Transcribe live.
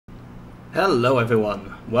Hello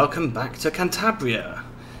everyone, welcome back to Cantabria.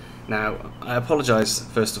 Now, I apologise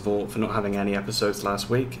first of all for not having any episodes last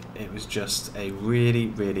week. It was just a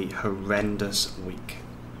really horrendous week.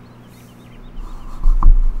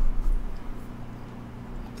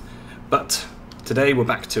 But today we're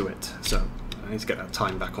back to it, so I need to get that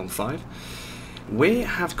time back on 5. We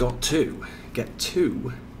have got to get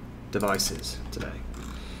 2 devices today.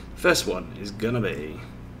 First one is gonna be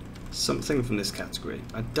something from this category.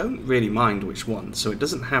 I don't really mind which one, so it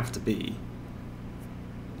doesn't really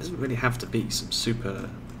have to be some super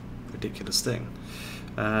ridiculous thing.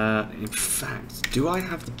 In fact, do I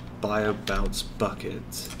have the BioBelts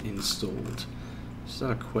bucket installed? Just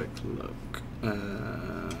have a quick look.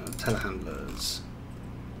 Telehandlers.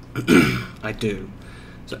 I do.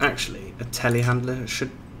 So actually, a telehandler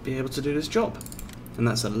should be able to do this job, and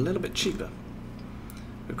that's a little bit cheaper.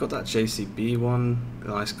 We've got that JCB one,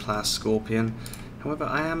 nice class Scorpion. However,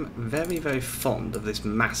 I am very fond of this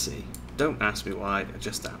Massey. Don't ask me why, I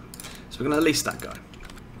just am. So we're going to lease that guy.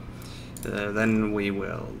 Then we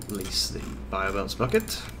will lease the BioBelts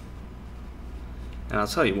bucket. And I'll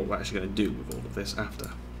tell you what we're actually going to do with all of this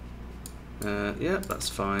after. Yeah, that's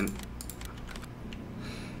fine.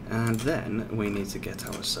 And then we need to get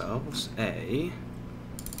ourselves a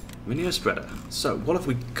manure spreader. So what have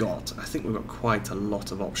we got? I think we've got quite a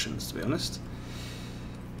lot of options, to be honest.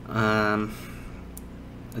 I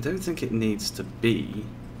don't think it needs to be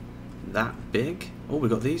that big. Oh, we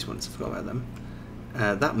got these ones. I forgot about them.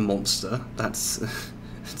 That monster. That's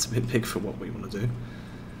it's a bit big for what we want to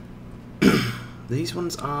do. These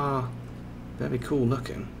ones are very cool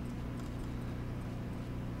looking.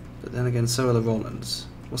 But then again, so are the Rollins.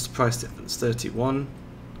 What's the price difference? 31.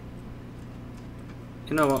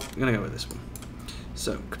 You know what? I'm going to go with this one.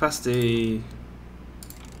 So, capacity...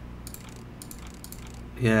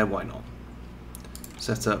 Yeah, why not?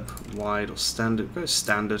 Setup, wide or standard. Go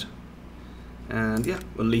standard. And yeah,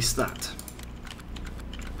 we'll lease that.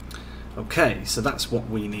 Okay, so that's what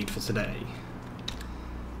we need for today.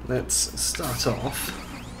 Let's start off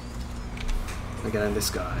by getting this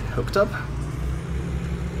guy hooked up.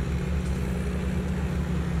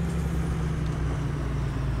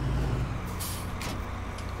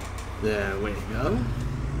 There we go.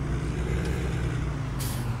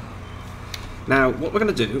 Now, what we're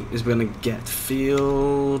going to do is we're going to get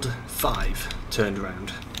field 5 turned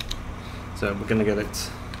around. So we're going to get it,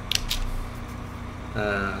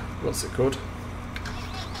 what's it called?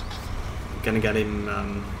 We're going to get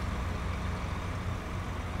him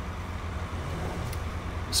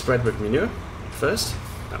spread with manure first.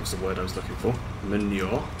 That was the word I was looking for.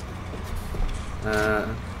 Manure.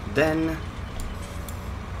 Then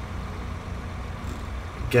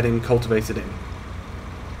get him cultivated in.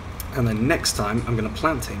 And then next time I'm going to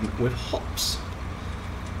plant him with hops.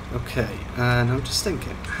 Okay, and I'm just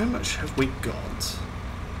thinking, how much have we got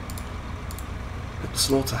at the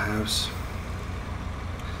slaughterhouse?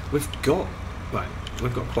 We've got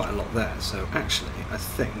quite a lot there, so actually I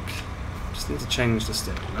think, just need to change the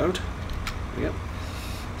steering mode. Yep.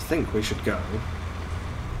 I think we should go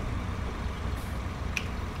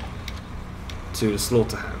to the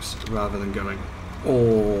slaughterhouse rather than going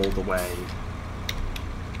all the way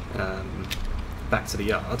back to the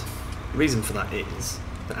yard. The reason for that is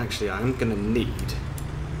that actually I'm going to need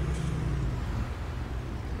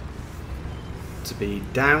to be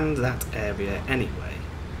down that area anyway,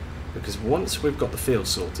 because once we've got the field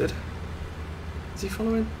sorted, is he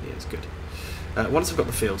following? Yeah, it's good. Once I've got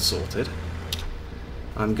the field sorted,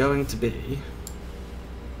 I'm going to be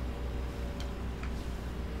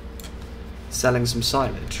selling some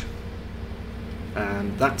silage.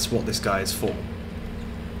 And that's what this guy is for.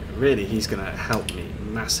 Really, he's going to help me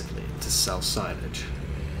massively to sell silage.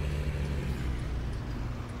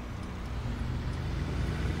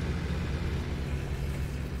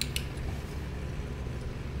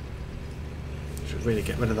 Should really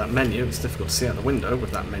get rid of that menu. It's difficult to see out the window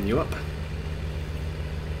with that menu up.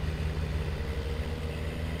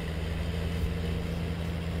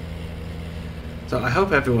 So I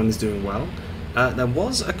hope everyone is doing well. There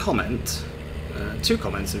was a comment, 2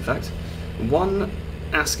 comments in fact. One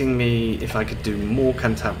asking me if I could do more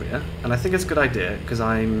Cantabria, and I think it's a good idea because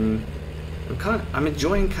I'm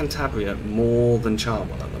enjoying Cantabria more than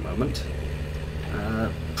Charwell at the moment,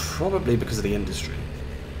 probably because of the industry.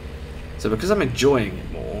 So because I'm enjoying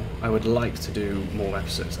it more, I would like to do more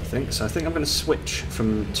episodes, I think. So I think I'm going to switch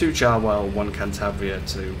from 2 Charwell, 1 Cantabria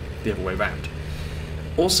to the other way around.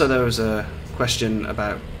 Also, there was a question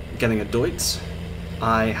about getting a Deutz.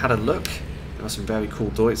 I had a look. There are some very cool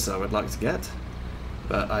Deutz that I would like to get,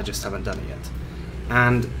 but I just haven't done it yet.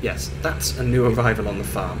 And yes, that's a new arrival on the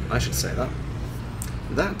farm, I should say that.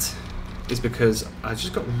 That is because I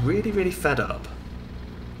just got really, really fed up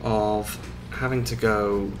of having to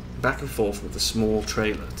go back and forth with the small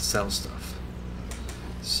trailer to sell stuff.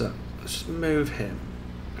 So, let's just move him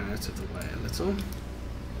out of the way a little.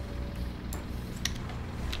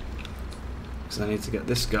 Because I need to get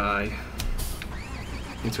this guy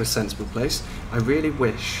into a sensible place. I really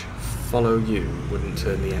wish follow you wouldn't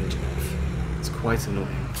turn the engine off. It's quite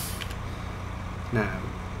annoying. Now,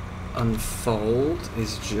 unfold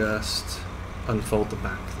is just unfold the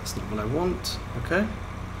back. That's not what I want. Okay.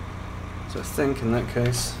 So I think in that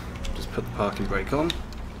case, just put the parking brake on.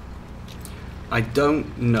 I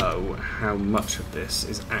don't know how much of this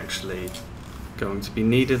is actually going to be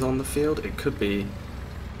needed on the field. It could be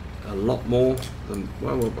a lot more than...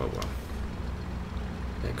 Whoa.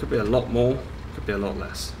 It could be a lot more, could be a lot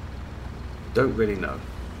less. Don't really know.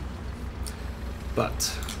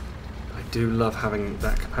 But I do love having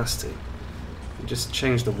that capacity. Just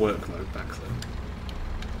change the work mode back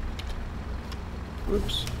though.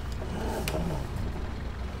 Oops.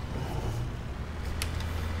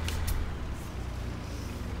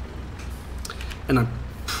 And I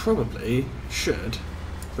probably should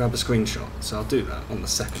grab a screenshot, so I'll do that on the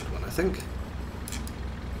second one, I think.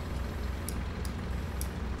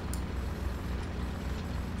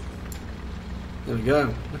 There we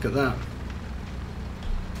go, look at that.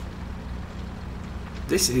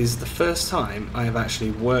 This is the first time I have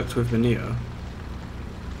actually worked with manure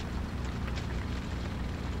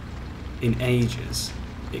in ages.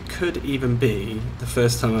 It could even be the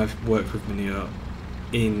first time I've worked with manure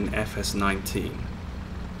in FS19.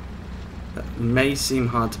 That may seem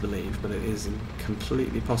hard to believe, but it is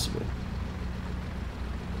completely possible.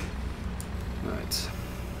 Right.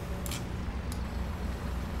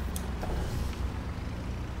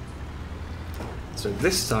 So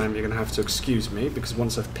this time you're going to have to excuse me, because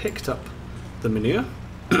once I've picked up the manure,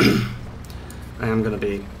 I am going to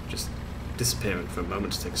be just disappearing for a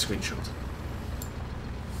moment to take a screenshot.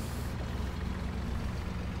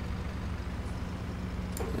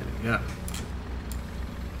 There we go.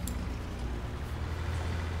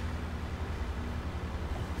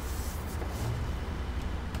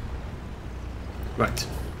 Right,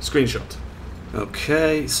 screenshot.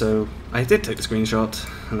 Okay, so I did take the screenshot,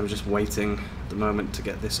 and I'm just waiting at the moment to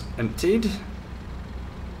get this emptied.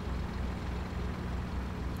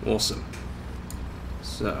 Awesome.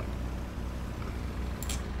 So,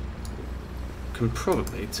 can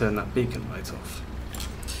probably turn that beacon light off.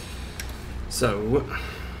 So,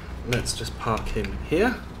 let's just park him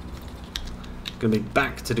here. Gonna be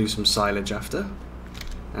back to do some silage after.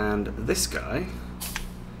 And this guy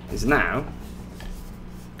is now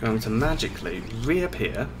going to magically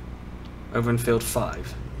reappear over in field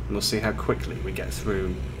 5, and we'll see how quickly we get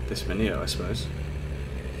through this manure, I suppose.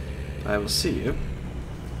 I will see you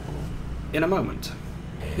in a moment.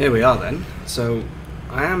 Here we are then. So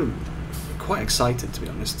I am quite excited, to be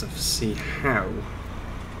honest, to see how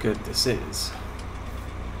good this is.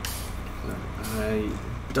 I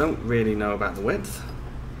don't really know about the width.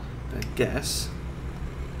 I guess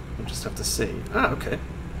we'll just have to see. Ah, okay.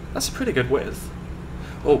 That's a pretty good width.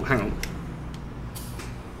 Oh, hang on.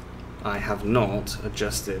 I have not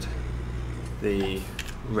adjusted the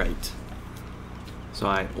rate. So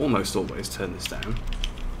I almost always turn this down.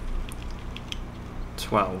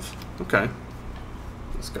 12. Okay.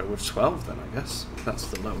 Let's go with 12 then, I guess. That's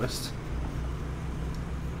the lowest.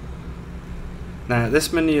 Now,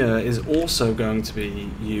 this manure is also going to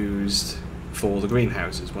be used for the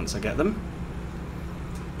greenhouses once I get them.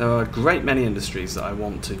 There are a great many industries that I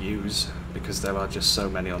want to use because there are just so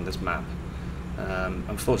many on this map.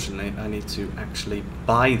 Unfortunately, I need to actually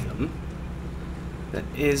buy them. There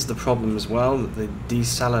is the problem as well that the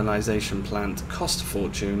desalination plant costs a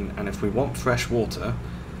fortune, and if we want fresh water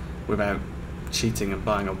without cheating and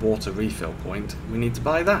buying a water refill point, we need to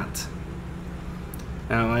buy that.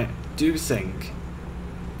 Now, I do think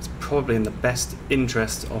it's probably in the best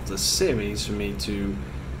interest of the series for me to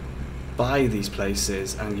buy these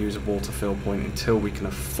places and use a water fill point until we can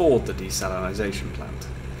afford the desalination plant.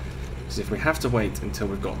 Because if we have to wait until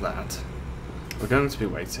we've got that, we're going to be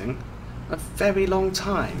waiting a very long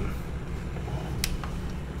time.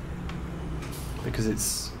 Because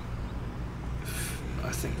it's,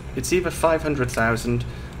 I think, it's either 500,000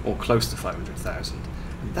 or close to 500,000.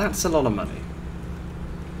 That's a lot of money.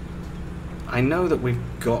 I know that we've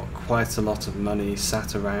got quite a lot of money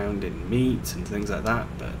sat around in meat and things like that,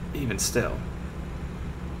 but even still,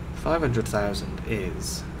 500,000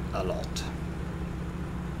 is a lot.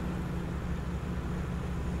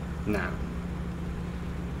 Now,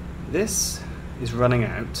 this is running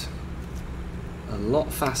out a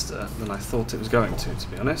lot faster than I thought it was going to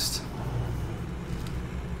be honest.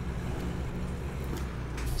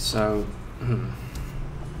 So,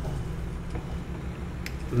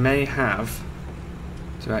 may have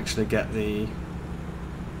to actually get the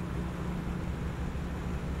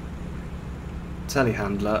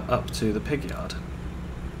telehandler up to the pig yard.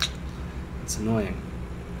 It's annoying.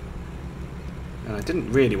 And I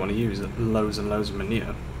didn't really want to use loads and loads of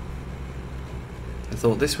manure. I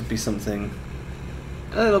thought this would be something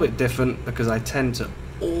a little bit different because I tend to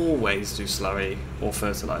always do slurry or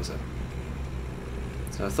fertilizer.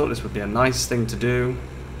 So I thought this would be a nice thing to do,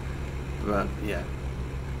 but yeah,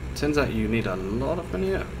 turns out you need a lot of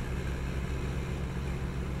manure.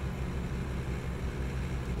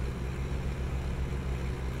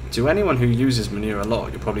 To anyone who uses manure a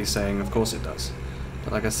lot, you're probably saying, of course it does.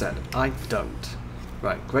 But like I said, I don't.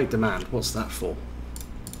 Right, great demand. What's that for?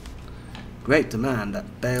 Great demand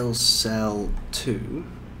at bale cell 2.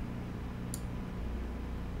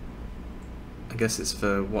 I guess it's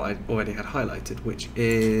for what I already had highlighted, which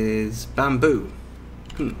is bamboo.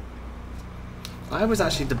 I was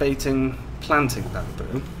actually debating planting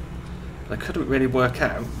bamboo, but I couldn't really work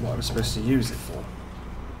out what I was supposed to use it for.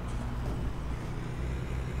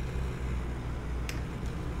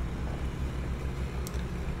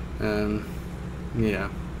 Yeah.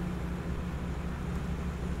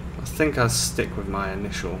 I think I'll stick with my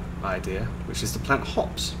initial idea, which is to plant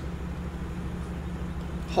hops.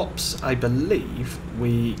 Hops, I believe,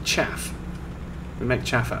 we chaff. We make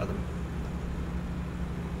chaff out of them.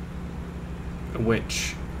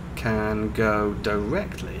 Which can go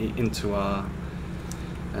directly into our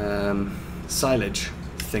silage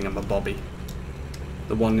thingamabobby.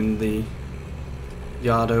 The one in the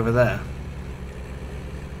yard over there.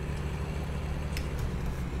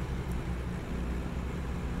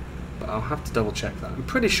 But I'll have to double check that. I'm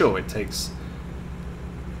pretty sure it takes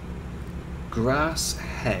grass,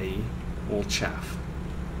 hay, or chaff.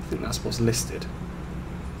 I think that's what's listed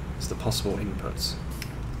as the possible inputs.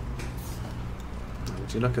 Now,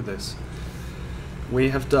 would you look at this? We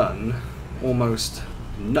have done almost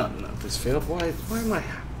none of this field. Why am I...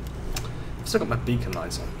 I've still got my beacon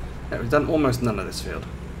lights on. Yeah, we've done almost none of this field.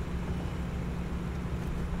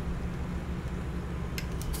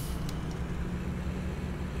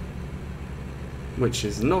 Which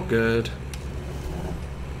is not good,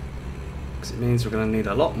 because it means we're going to need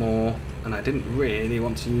a lot more, and I didn't really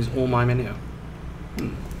want to use all my manure.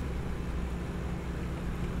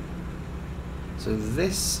 So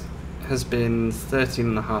this has been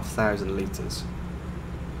 13,500 litres,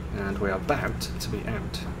 and we are about to be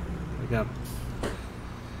out. There we go.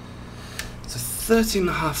 So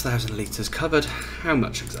 13,500 litres covered how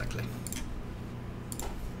much exactly?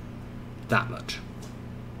 That much.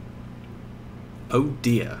 Oh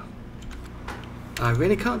dear. I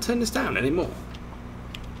really can't turn this down anymore.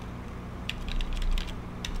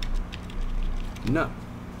 No.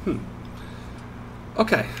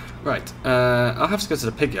 Okay, right. I'll have to go to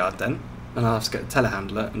the pig yard then, and I'll have to get the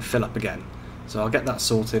telehandler and fill up again. So I'll get that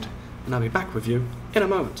sorted, and I'll be back with you in a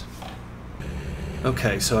moment.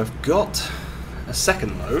 Okay, so I've got a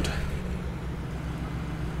second load.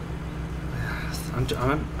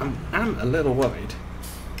 I'm a little worried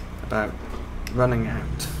about running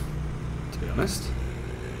out, to be honest,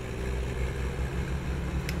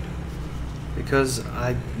 because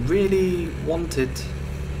I really wanted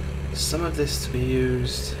some of this to be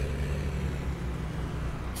used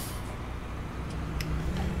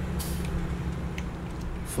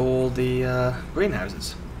for the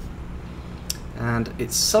greenhouses, and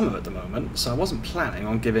it's summer at the moment, so I wasn't planning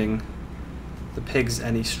on giving the pigs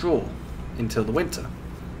any straw until the winter,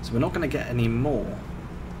 so we're not going to get any more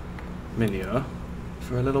manure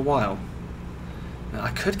for a little while. Now,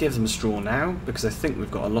 I could give them straw now because I think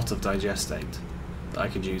we've got a lot of digestate that I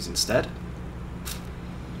could use instead.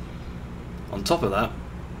 On top of that,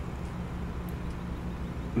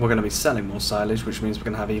 we're going to be selling more silage, which means we're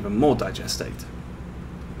going to have even more digestate.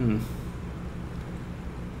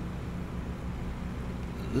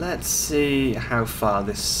 Let's see how far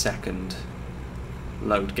this second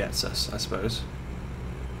load gets us, I suppose.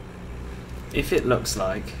 If it looks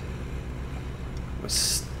like we're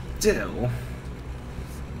still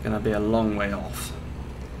going to be a long way off,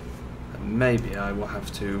 then maybe I will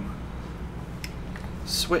have to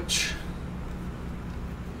switch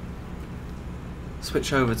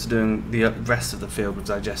over to doing the rest of the field with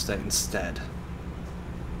digestate instead.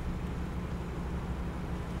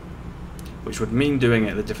 Which would mean doing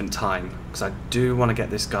it at a different time, because I do want to get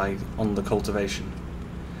this guy on the cultivation.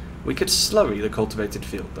 We could slurry the cultivated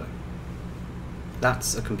field though.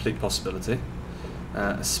 That's a complete possibility.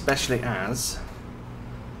 especially as,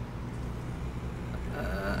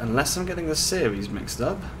 unless I'm getting the series mixed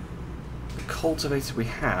up, the cultivator we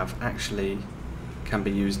have actually can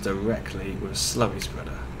be used directly with a slurry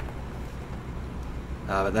spreader.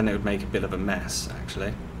 But then it would make a bit of a mess,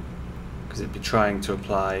 actually, because it'd be trying to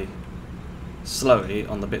apply slurry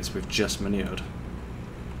on the bits we've just manured.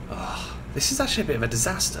 Oh, this is actually a bit of a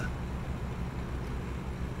disaster.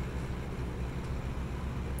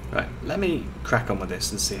 Right, let me crack on with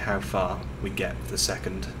this and see how far we get with the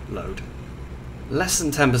second load. Less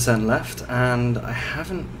than 10% left, and I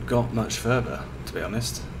haven't got much further, to be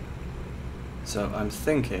honest. So I'm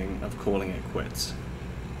thinking of calling it quits.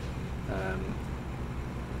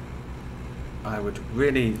 I would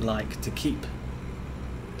really like to keep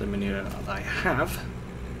the manure that I have.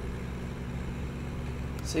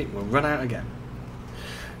 See, we'll run out again.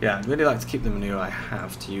 Yeah, I'd really like to keep the manure I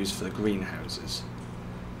have to use for the greenhouses.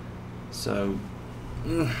 So,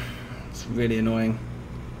 it's really annoying.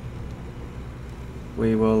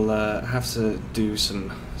 We will have to do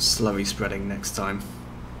some slurry spreading next time.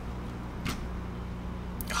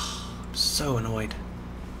 Oh, I'm so annoyed.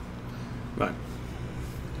 Right.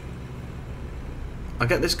 I'll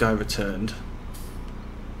get this guy returned,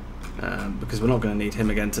 because we're not going to need him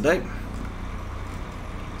again today.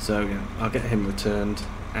 So yeah, I'll get him returned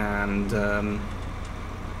and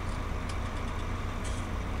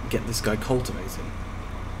get this guy cultivating.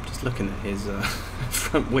 Just looking at his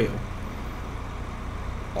front wheel.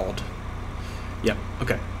 Odd. Yep,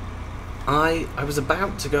 okay. I was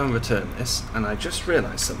about to go and return this, and I just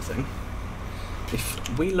realised something.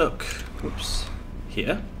 If we look, whoops,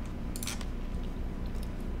 here,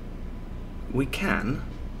 we can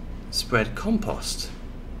spread compost.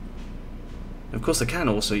 Of course I can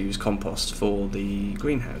also use compost for the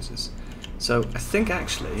greenhouses. So I think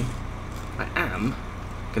actually I am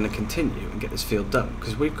going to continue and get this field done,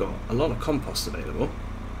 because we've got a lot of compost available,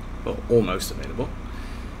 well, almost available,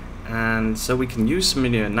 and so we can use some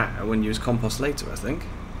manure now and use compost later. I think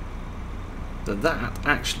that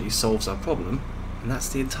actually solves our problem, and that's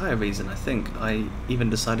the entire reason I think I even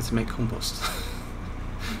decided to make compost.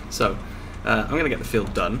 So I'm going to get the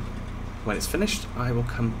field done. When it's finished, I will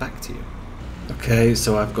come back to you. Okay,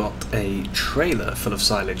 so I've got a trailer full of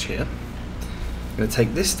silage here. I'm going to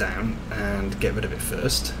take this down and get rid of it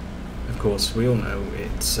first. Of course, we all know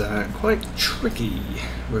it's quite tricky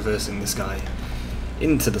reversing this guy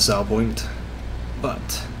into the sell point,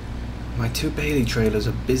 but my two Bailey trailers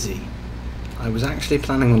are busy. I was actually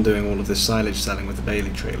planning on doing all of this silage selling with the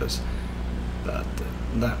Bailey trailers, but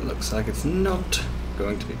that looks like it's not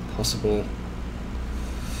going to be possible.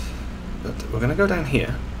 But we're going to go down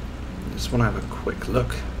here. I just want to have a quick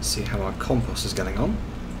look, see how our compost is getting on,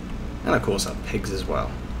 and of course our pigs as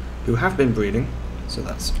well, who have been breeding, so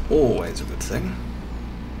that's always a good thing.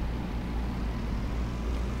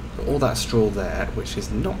 But all that straw there, which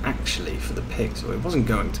is not actually for the pigs, or it wasn't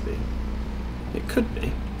going to be. It could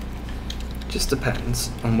be. Just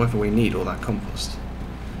depends on whether we need all that compost.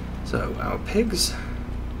 So our pigs,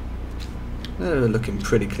 they're looking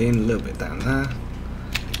pretty clean, a little bit down there.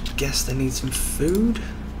 Guess they need some food.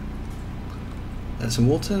 Some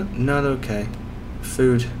water? No, they're okay.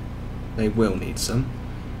 Food, they will need some.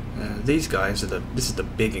 These guys are this is the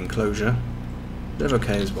big enclosure. They're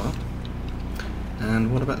okay as well.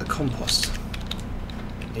 And what about the compost?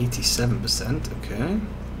 87%, okay.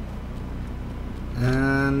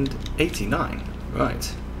 And 89,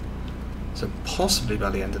 right. So possibly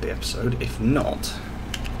by the end of the episode, if not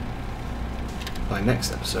by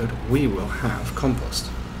next episode, we will have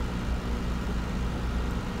compost.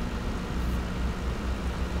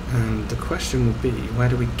 And the question will be, where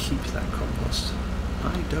do we keep that compost?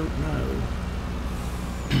 I don't know.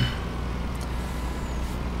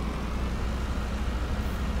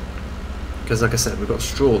 Because like I said, we've got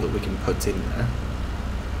straw that we can put in there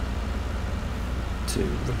to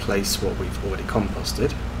replace what we've already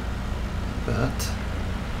composted. But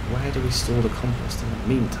where do we store the compost in the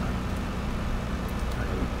meantime?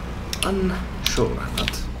 I'm unsure about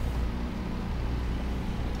that.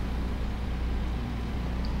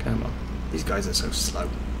 Come on, these guys are so slow.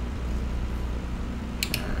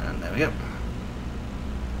 And there we go.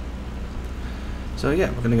 So yeah,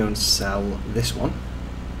 we're going to go and sell this one.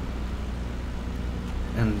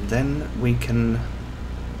 And then we can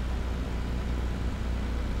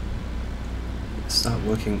start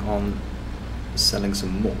working on selling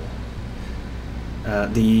some more.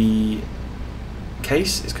 The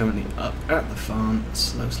case is currently up at the farm.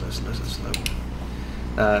 Slow.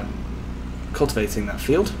 Cultivating that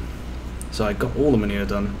field. So I got all the manure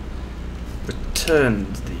done,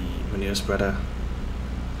 returned the manure spreader.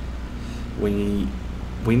 We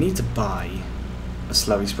we need to buy a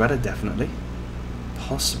slurry spreader, definitely.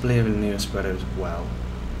 Possibly a linear spreader as well,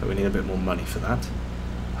 but we need a bit more money for that.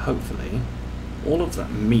 Hopefully, all of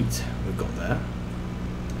that meat we've got there,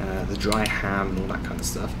 the dry ham and all that kind of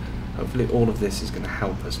stuff, hopefully all of this is going to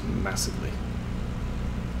help us massively.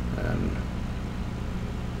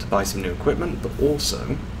 To buy some new equipment, but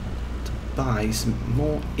also to buy some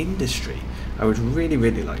more industry. I would really,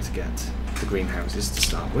 really like to get the greenhouses to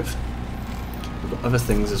start with. We've got other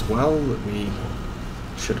things as well that we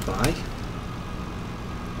should buy.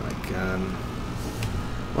 Like,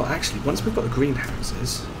 well actually, once we've got the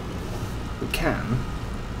greenhouses, we can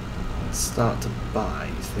start to buy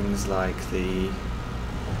things like the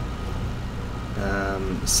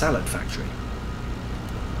salad factory.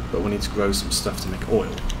 But we need to grow some stuff to make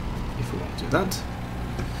oil if we want to do that.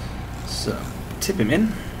 So, tip him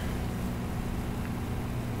in.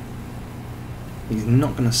 He's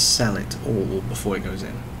not going to sell it all before he goes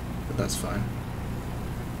in, but that's fine.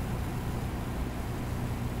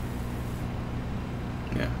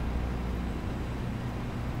 Yeah.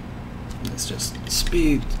 Let's just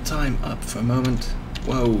speed time up for a moment.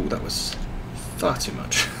 Whoa, that was far too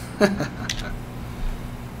much.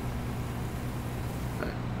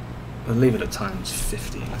 I'll leave it at times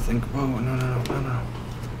 15, I think. Whoa, no.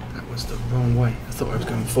 That was the wrong way. I thought I was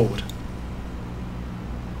going forward.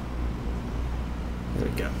 There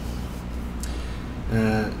we go.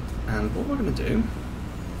 And what we're going to do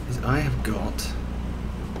is I have got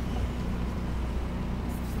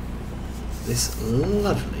this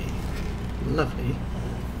lovely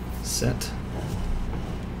set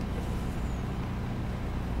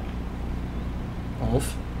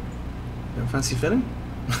of, no fancy filling?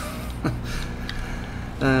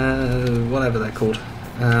 Whatever they're called,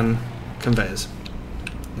 conveyors.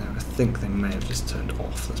 Now I think they may have just turned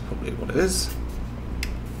off, that's probably what it is.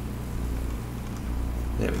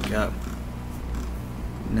 There we go.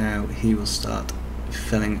 Now he will start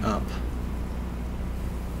filling up.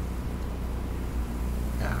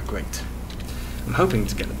 Ah, great. I'm hoping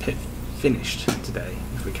to get the pit finished today,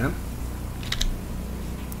 if we can.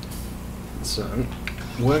 So,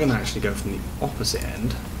 we're going to actually go from the opposite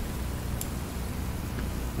end,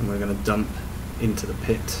 and we're going to dump into the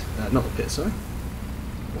pit, not the pit, sorry.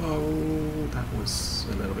 Whoa, that was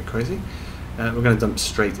a little bit crazy. We're going to dump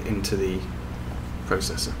straight into the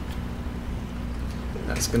processor.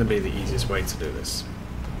 That's going to be the easiest way to do this.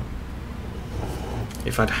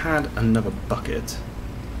 If I'd had another bucket,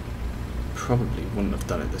 probably wouldn't have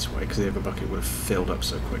done it this way, because the other bucket would have filled up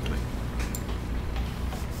so quickly.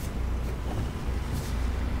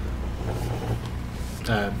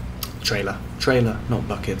 Trailer, not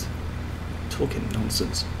bucket. Talking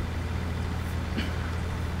nonsense.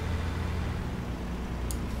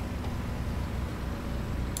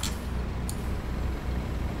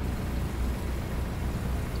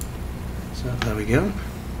 So there we go.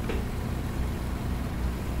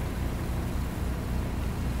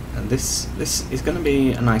 And this is going to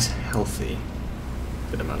be a nice healthy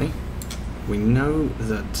bit of money. We know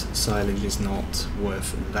that silage is not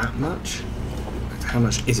worth that much. How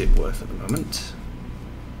much is it worth at the moment?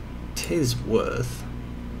 It is worth...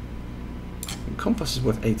 Compost is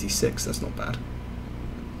worth 86, that's not bad.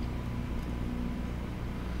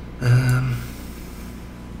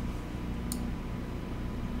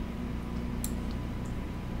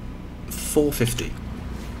 450.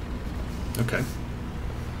 Okay.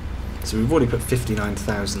 So we've already put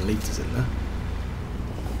 59,000 litres in there.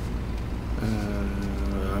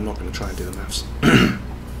 I'm not going to try and do the maths.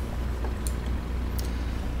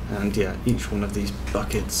 And yeah, each one of these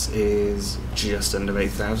buckets is just under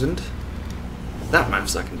 8,000. That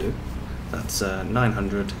maths I can do. That's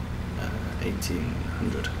 900,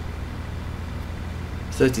 1,800.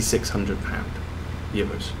 £3,600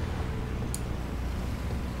 euros.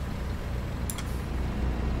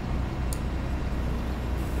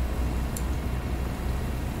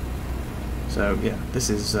 So yeah, this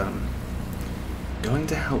is going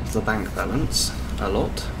to help the bank balance a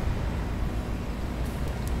lot.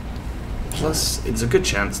 Plus, it's a good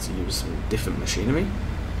chance to use some different machinery.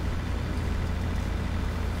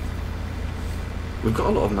 We've got a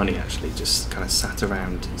lot of money actually just kind of sat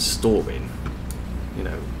around storing, you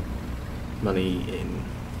know, money in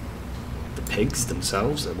the pigs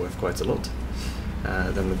themselves. They're worth quite a lot.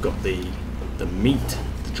 Then we've got the meat,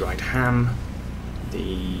 the dried ham,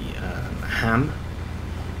 the ham.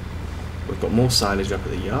 We've got more silage up at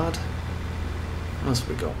the yard. What else have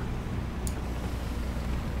we got?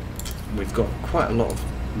 We've got quite a lot of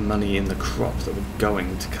money in the crop that we're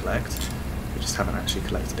going to collect. We just haven't actually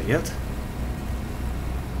collected it yet.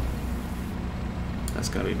 That's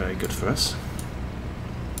going to be very good for us.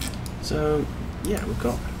 So yeah, we've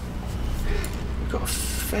got a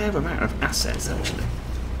fair amount of assets actually.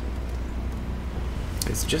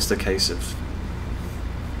 It's just a case of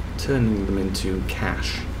turning them into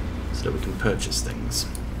cash so that we can purchase things.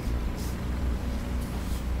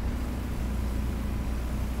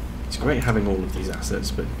 It's great having all of these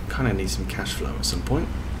assets, but kind of need some cash flow at some point.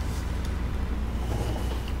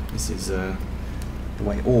 This is the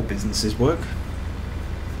way all businesses work.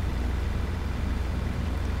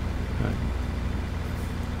 Right.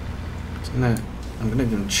 So I'm going to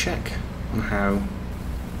go and check on how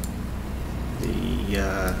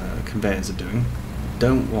the conveyors are doing.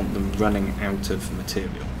 Don't want them running out of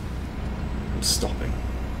material and stopping,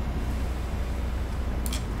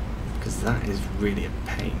 because that is really a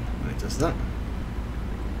pain when it does that.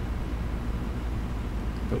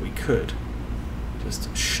 But we could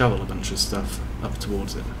just shovel a bunch of stuff up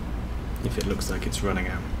towards it if it looks like it's running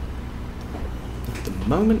out. At the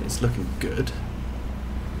moment it's looking good,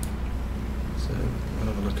 so we'll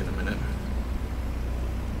have a look in a minute.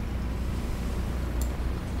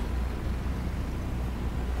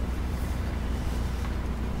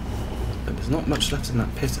 But there's not much left in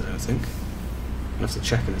that pit, I don't think. I'll have to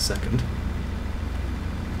check in a second.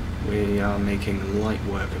 We are making light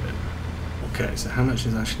work of it. Okay, so how much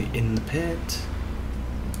is actually in the pit?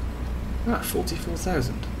 Ah,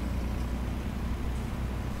 44,000.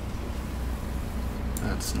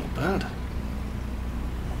 That's not bad.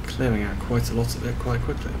 Clearing out quite a lot of it quite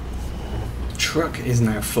quickly. The truck is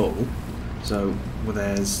now full, so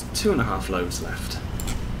there's 2.5 loads left.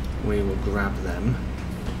 We will grab them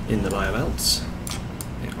in the bio belts.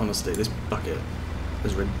 Yeah, honestly, this bucket,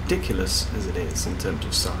 as ridiculous as it is in terms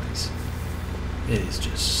of size, it is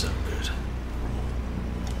just so good.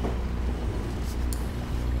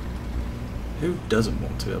 Who doesn't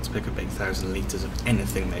want to be able to pick up 8,000 litres of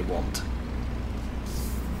anything they want?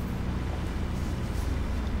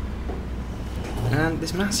 And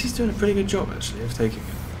this Massey's doing a pretty good job actually of taking it.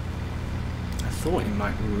 I thought he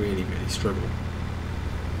might really, really struggle.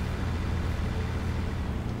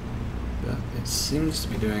 But it seems to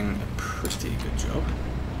be doing a pretty good job.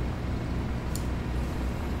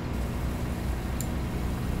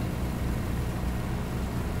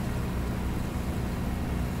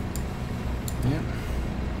 Yeah.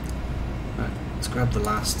 Right, let's grab the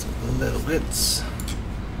last little bits,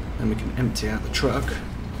 then we can empty out the truck,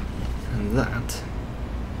 and that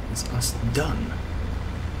is us done.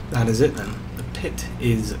 That is it then. The pit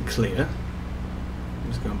is clear.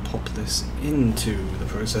 I'm just going to pop this into the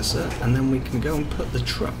processor, and then we can go and put the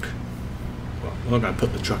truck. Well, we're not going to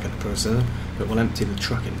put the truck in the processor, but we'll empty the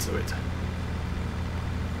truck into it.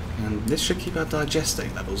 And this should keep our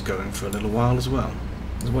digestate levels going for a little while as well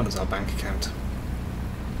as our bank account.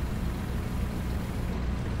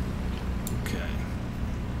 Okay,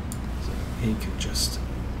 so he can just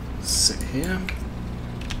sit here,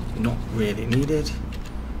 not really needed.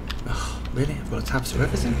 Oh, really? I've got to tab through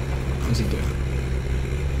everything? What's he doing?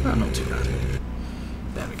 Oh, not too bad.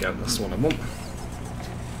 There we go, that's the one I want.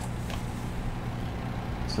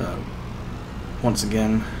 So, once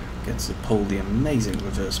again, gets to pull the amazing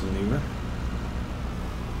reverse manoeuvre.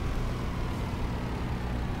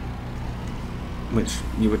 Which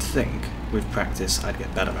you would think, with practice, I'd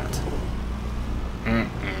get better at.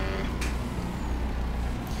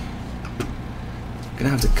 Gonna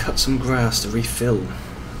have to cut some grass to refill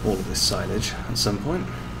all of this silage at some point.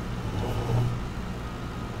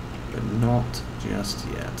 But not just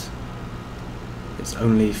yet. It's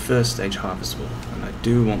only first stage harvestable, and I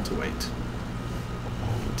do want to wait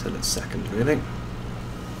until it's second, really.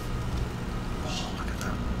 Oh, look at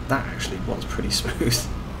that. That actually was pretty smooth,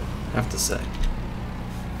 I have to say.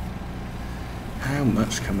 How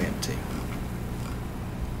much can we empty?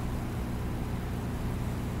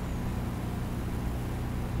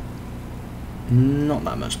 Not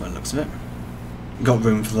that much by the looks of it. Got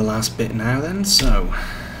room for the last bit now then, so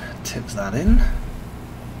tip that in.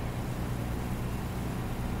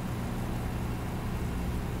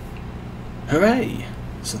 Hooray!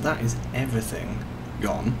 So that is everything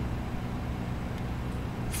gone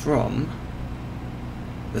from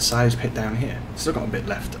the silage pit down here. Still got a bit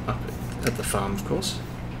left up at the farm, of course.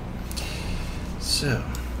 So,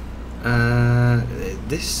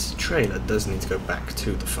 this trailer does need to go back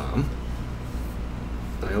to the farm.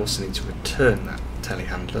 I also need to return that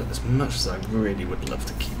telehandler, as much as I really would love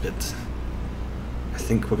to keep it. I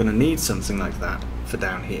think we're going to need something like that for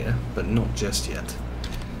down here, but not just yet.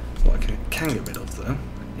 What I can get rid of, though,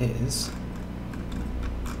 is...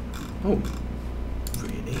 Oh,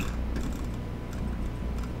 really?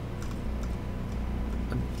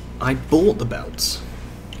 I bought the belts.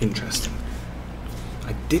 Interesting.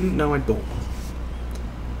 I didn't know I'd bought one.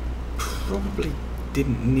 Probably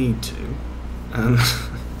didn't need to. I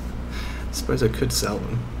suppose I could sell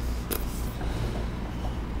them.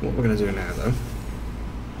 What we're going to do now, though,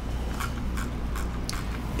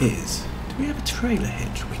 is... Do we have a trailer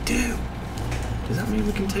hitch? We do! Does that mean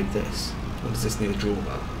we can take this? Or does this need a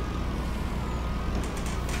drawbar?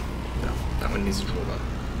 No, that one needs a drawbar.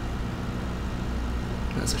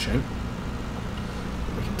 That's a shame.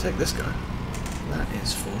 We can take this guy. That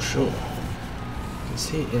is for sure. Because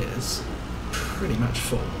he is pretty much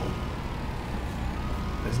full.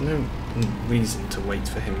 There's no reason to wait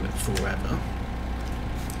for him forever.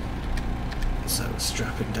 So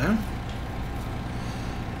strap him down.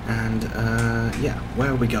 And yeah,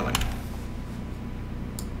 where are we going?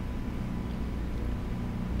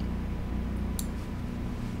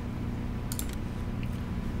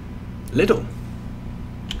 Lidl.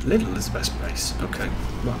 Lidl is the best place. Okay,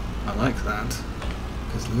 well, I like that.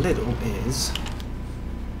 Because Lidl is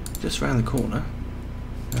just around the corner.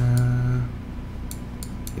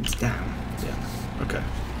 It's down. Yeah, okay.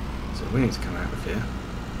 So we need to come out of here.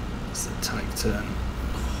 It's a tight turn.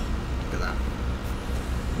 Oh, look at that.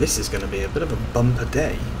 This is going to be a bit of a bumper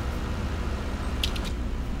day.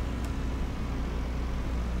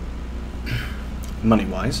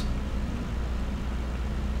 Money-wise.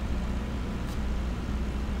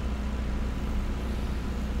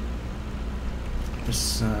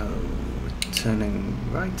 So, we're turning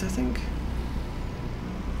right, I think.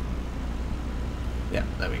 Yeah,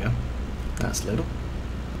 there we go. That's little.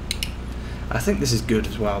 I think this is good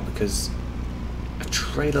as well because a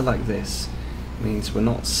trailer like this means we're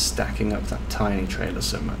not stacking up that tiny trailer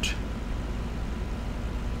so much.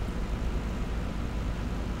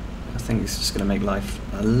 I think it's just going to make life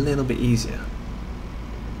a little bit easier.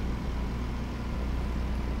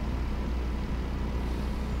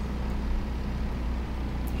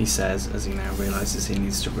 He says, as he now realises he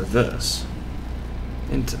needs to reverse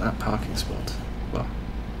into that parking spot. Well,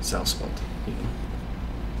 sell spot, even.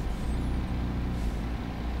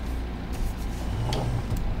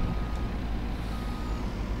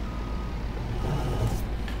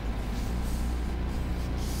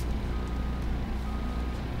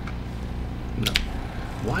 No.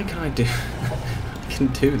 Why can I do... I can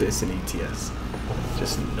do this in ETS,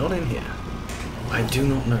 just not in here. I do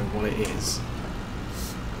not know what it is.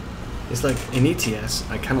 It's like, in ETS,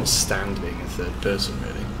 I cannot stand being in third person,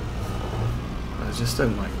 really. I just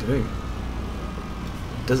don't like doing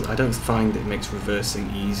it. I don't find it makes reversing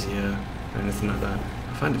easier or anything like that.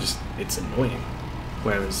 I find it just, it's annoying.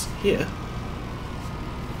 Whereas here,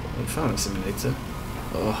 in Farming Simulator,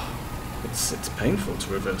 oh, it's painful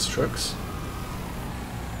to reverse trucks.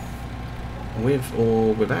 With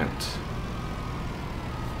or without.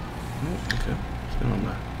 Oh, okay, what's going on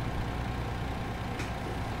there?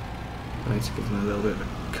 I need to give them a little bit of a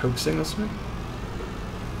coaxing or something.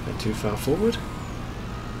 They're too far forward.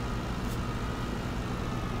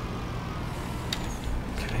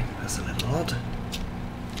 Okay, that's a little odd.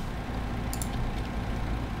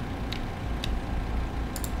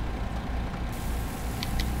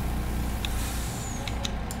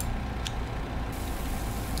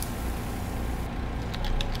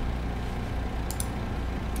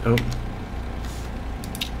 Oh.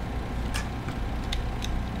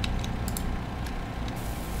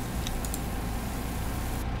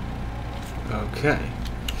 Okay,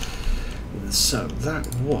 so that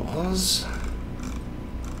was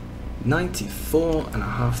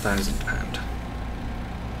 £94,500.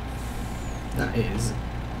 That is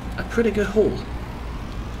a pretty good haul.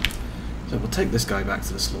 So we'll take this guy back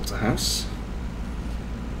to the slaughterhouse,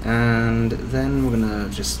 and then we're gonna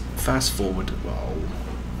just fast forward. Well,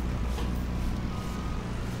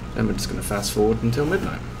 then we're just gonna fast forward until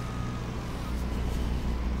midnight.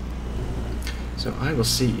 So I will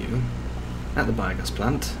see you at the biogas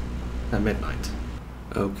plant at midnight.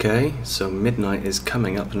 Okay, so midnight is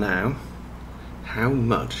coming up now. How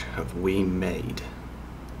much have we made?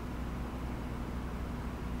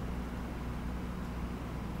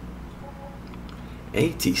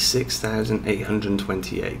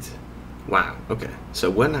 $86,828. Wow, okay. So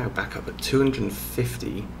we're now back up at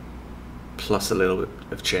 250 plus a little bit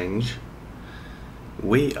of change.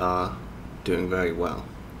 We are doing very well.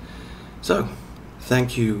 So,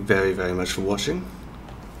 thank you very, very much for watching,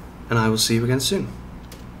 and I will see you again soon.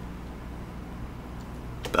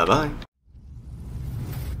 Bye-bye.